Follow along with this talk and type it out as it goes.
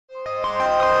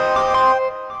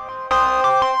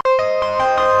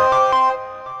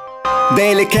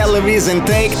Daily calories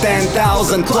intake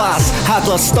 10,000 plus.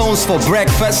 Atlas stones for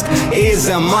breakfast is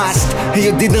a must.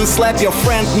 You didn't slap your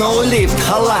friend, no lift,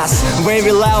 khalas.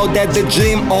 Very loud at the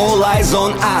gym, all eyes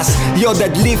on us. Your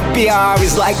deadlift PR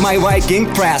is like my Viking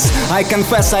press. I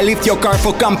confess I lift your car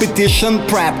for competition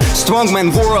prep.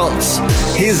 Strongmen Worlds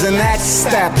is the next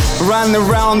step. Run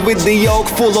around with the yoke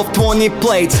full of 20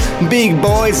 plates. Big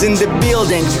boys in the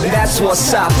building, that's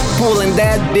what's up. Pulling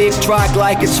that big truck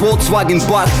like it's Volkswagen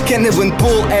Bug. Can even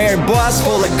pull Airbus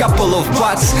for a couple of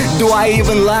bucks. Do I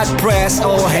even leg press?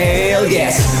 Oh hell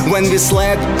yes. When we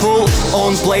sled pull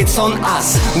on plates on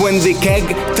us. When the keg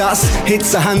toss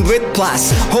hits 100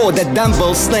 plus. Oh, that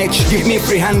dumbbell snatch give me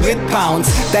 300 pounds.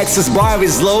 Texas bar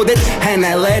is loaded and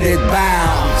I let it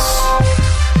bounce.